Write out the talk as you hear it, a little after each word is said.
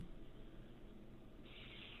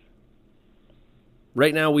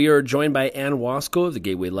Right now, we are joined by Ann Wasko of the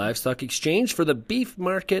Gateway Livestock Exchange for the beef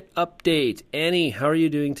market update. Annie, how are you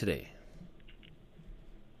doing today?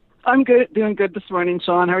 I'm good, doing good this morning,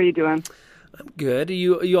 Sean. How are you doing? I'm good. Are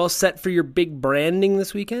you all set for your big branding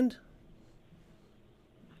this weekend?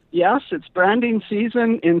 Yes, it's branding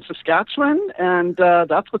season in Saskatchewan, and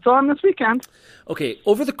that's what's on this weekend. Okay,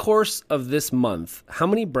 over the course of this month, how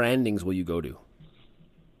many brandings will you go to?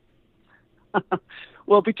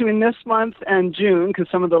 Well, between this month and June, because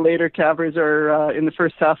some of the later calvers are in the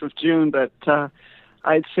first half of June, but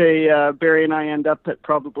I'd say Barry and I end up at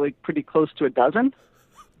probably pretty close to a dozen.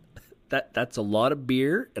 That's a lot of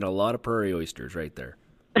beer and a lot of prairie oysters right there.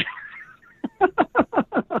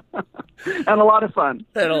 And a lot of fun.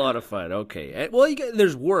 And a lot of fun. Okay. Well,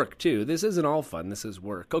 there's work, too. This isn't all fun. This is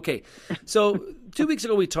work. Okay. So 2 weeks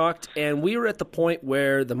ago we talked, and we were at the point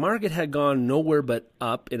where the market had gone nowhere but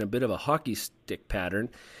up in a bit of a hockey stick pattern.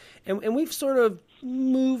 And we've sort of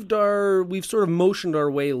motioned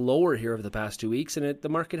our way lower here over the past 2 weeks, and the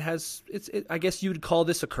market has, I guess you would call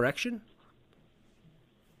this a correction?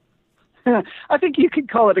 I think you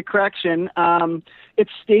could call it a correction.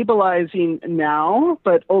 It's stabilizing now,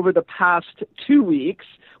 but over the past 2 weeks,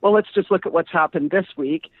 well, let's just look at what's happened this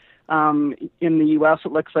week. In the U.S.,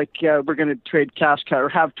 it looks like we're going to trade cash cattle, or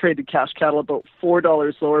have traded cash cattle about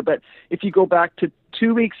 $4 lower. But if you go back to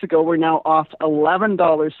 2 weeks ago, we're now off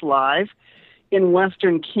 $11 live. In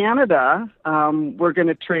Western Canada, we're going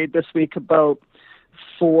to trade this week about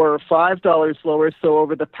 $4 or $5 lower. So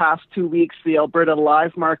over the past 2 weeks, the Alberta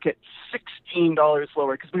live market $16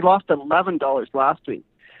 lower, because we lost $11 last week.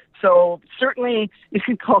 So certainly you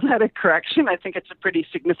can call that a correction. I think it's a pretty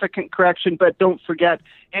significant correction, but don't forget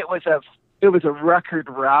it was a record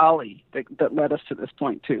rally that led us to this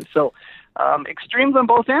point too. So extremes on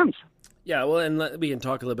both ends. Yeah, well, and we can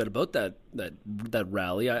talk a little bit about that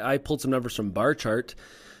rally. I pulled some numbers from Bar Chart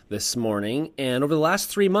this morning, and over the last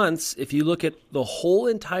 3 months, if you look at the whole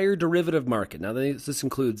entire derivative market, now this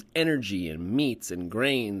includes energy and meats and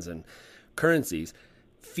grains and currencies,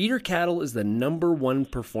 feeder cattle is the number one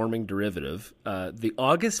performing derivative. The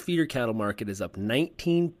August feeder cattle market is up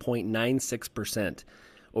 19.96%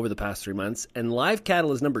 over the past 3 months, and live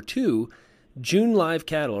cattle is number two. June live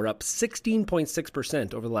cattle are up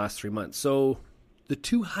 16.6% over the last 3 months. So the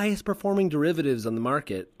two highest performing derivatives on the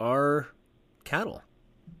market are cattle.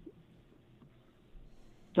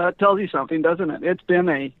 That tells you something, doesn't it? It's been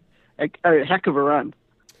a heck of a run.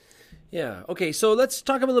 Yeah. Okay. So let's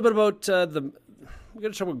talk a little bit about we're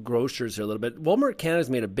going to talk about grocers here a little bit. Walmart Canada's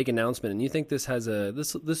made a big announcement, and you think this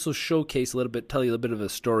will showcase a little bit, tell you a little bit of a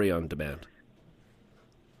story on demand.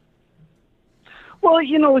 Well,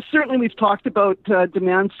 certainly we've talked about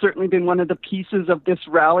demand. Certainly been one of the pieces of this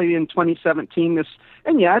rally in 2017. It's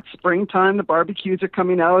springtime. The barbecues are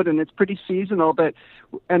coming out, and it's pretty seasonal.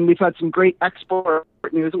 And we've had some great export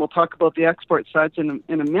news, and we'll talk about the export sides in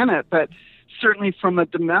a minute. But certainly from a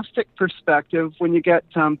domestic perspective, when you get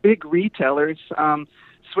big retailers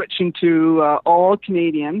switching to all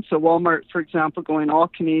Canadian, so Walmart, for example, going all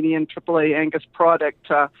Canadian AAA Angus product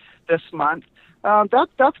this month.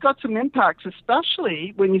 That's got some impacts,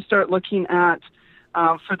 especially when you start looking at,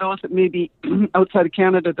 for those that may be outside of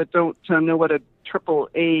Canada that don't know what a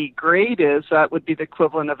AAA grade is, that would be the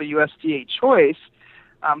equivalent of a USDA choice.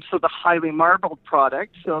 So the highly marbled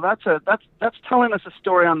product. So that's telling us a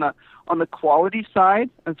story on the quality side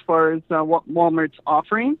as far as what Walmart's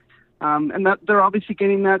offering, and that they're obviously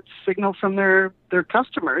getting that signal from their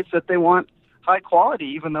customers that they want high quality,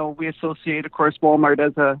 even though we associate, of course, Walmart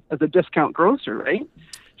as a discount grocer, right?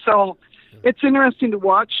 So it's interesting to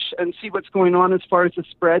watch and see what's going on as far as the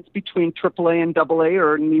spreads between AAA and AA,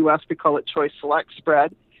 or in the U.S. we call it Choice Select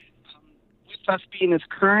spread. With us being as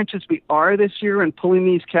current as we are this year and pulling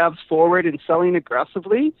these calves forward and selling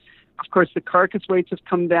aggressively, of course, the carcass weights have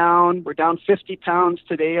come down. We're down 50 pounds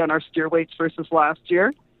today on our steer weights versus last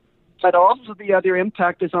year. But also the other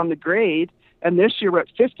impact is on the grade. And this year we're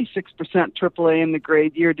at 56% AAA in the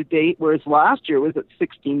grade year to date, whereas last year was at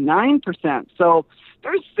 69%. So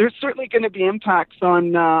there's certainly going to be impacts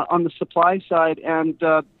on the supply side and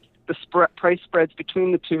the price spreads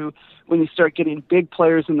between the two when you start getting big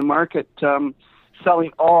players in the market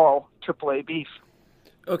selling all AAA beef.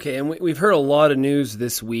 Okay, and we've heard a lot of news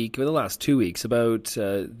this week, or the last 2 weeks, about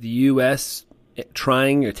the U.S.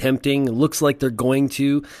 attempting, looks like they're going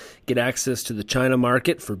to get access to the China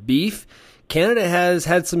market for beef. Canada has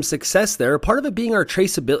had some success there, part of it being our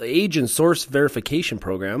traceability age and source verification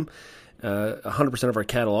program. 100% of our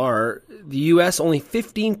cattle are. The U.S., only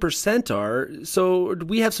 15% are. So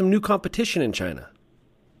we have some new competition in China.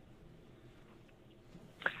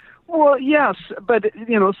 Well, yes, but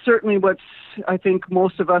certainly I think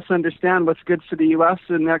most of us understand what's good for the U.S.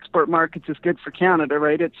 and export markets is good for Canada,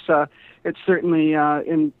 right? It's certainly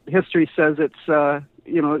in history says it's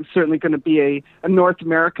certainly going to be a North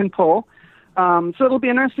American pull. So it'll be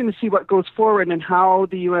interesting to see what goes forward and how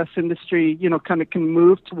the U.S. industry, kind of can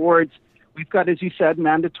move towards. We've got, as you said,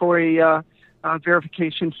 mandatory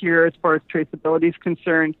verification here as far as traceability is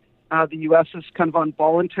concerned. The U.S. is kind of on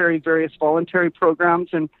various voluntary programs,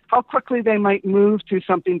 and how quickly they might move to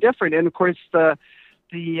something different. And of course, the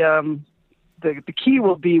key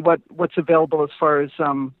will be what's available as far as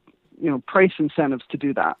price incentives to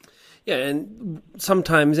do that. Yeah, and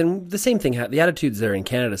sometimes, and the same thing, the attitude's there in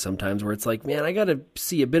Canada sometimes, where it's like, man, I got to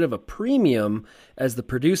see a bit of a premium as the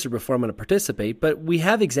producer before I'm going to participate. But we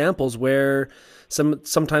have examples where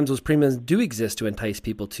sometimes those premiums do exist to entice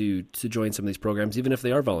people to join some of these programs, even if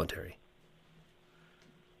they are voluntary.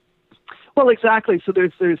 Well, exactly. So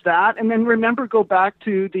there's that, and then remember, go back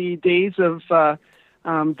to the days of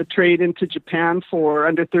the trade into Japan for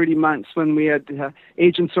under 30 months when we had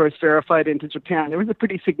agent source verified into Japan. There was a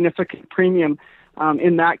pretty significant premium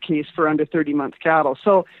in that case for under 30-month cattle.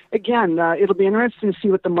 So again, it'll be interesting to see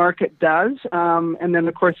what the market does, and then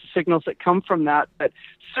of course the signals that come from that. But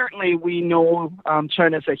certainly we know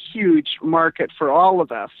China's a huge market for all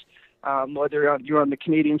of us, whether you're on the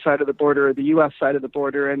Canadian side of the border or the U.S. side of the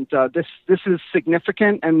border, and this is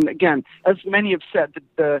significant. And again, as many have said,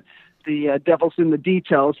 the devil's in the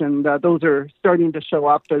details, and those are starting to show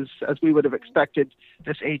up as we would have expected,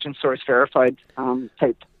 this agent source verified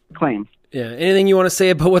type claim. Yeah. Anything you want to say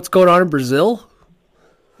about what's going on in Brazil?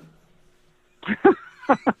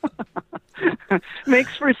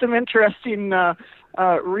 Makes for some interesting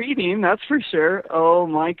reading, that's for sure. Oh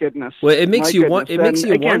my goodness. Well, it makes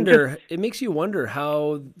you wonder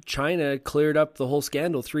how China cleared up the whole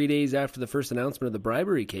scandal 3 days after the first announcement of the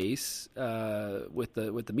bribery case with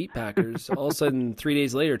the meat packers. All of a sudden, 3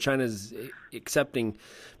 days later, China's accepting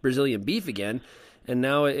Brazilian beef again, and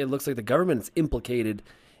now it looks like the government's implicated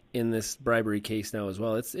in this bribery case now as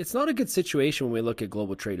well. It's not a good situation when we look at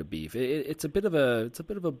global trade of beef. It's a bit of a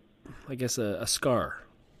I guess a scar.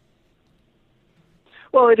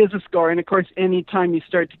 Well, it is a scar, and of course, any time you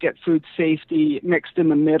start to get food safety mixed in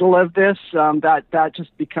the middle of this, that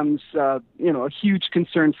just becomes a huge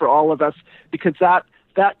concern for all of us, because that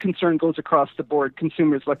concern goes across the board.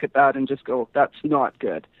 Consumers look at that and just go, "That's not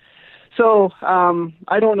good." So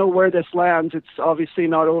I don't know where this lands. It's obviously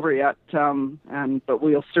not over yet, but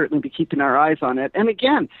we'll certainly be keeping our eyes on it. And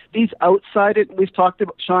again, we've talked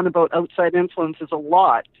about, Sean, about outside influences a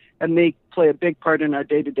lot, and they play a big part in our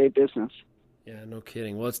day-to-day business. Yeah, no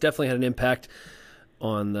kidding. Well, it's definitely had an impact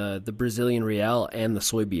on the Brazilian real and the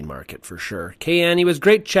soybean market for sure. Kay-Ann, it was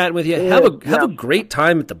great chatting with you. Have a great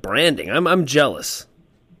time at the branding. I'm jealous.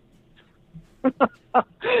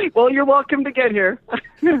 Well, you're welcome to get here.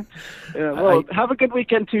 Have a good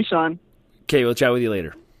weekend too, Sean. Okay, we'll chat with you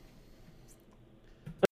later.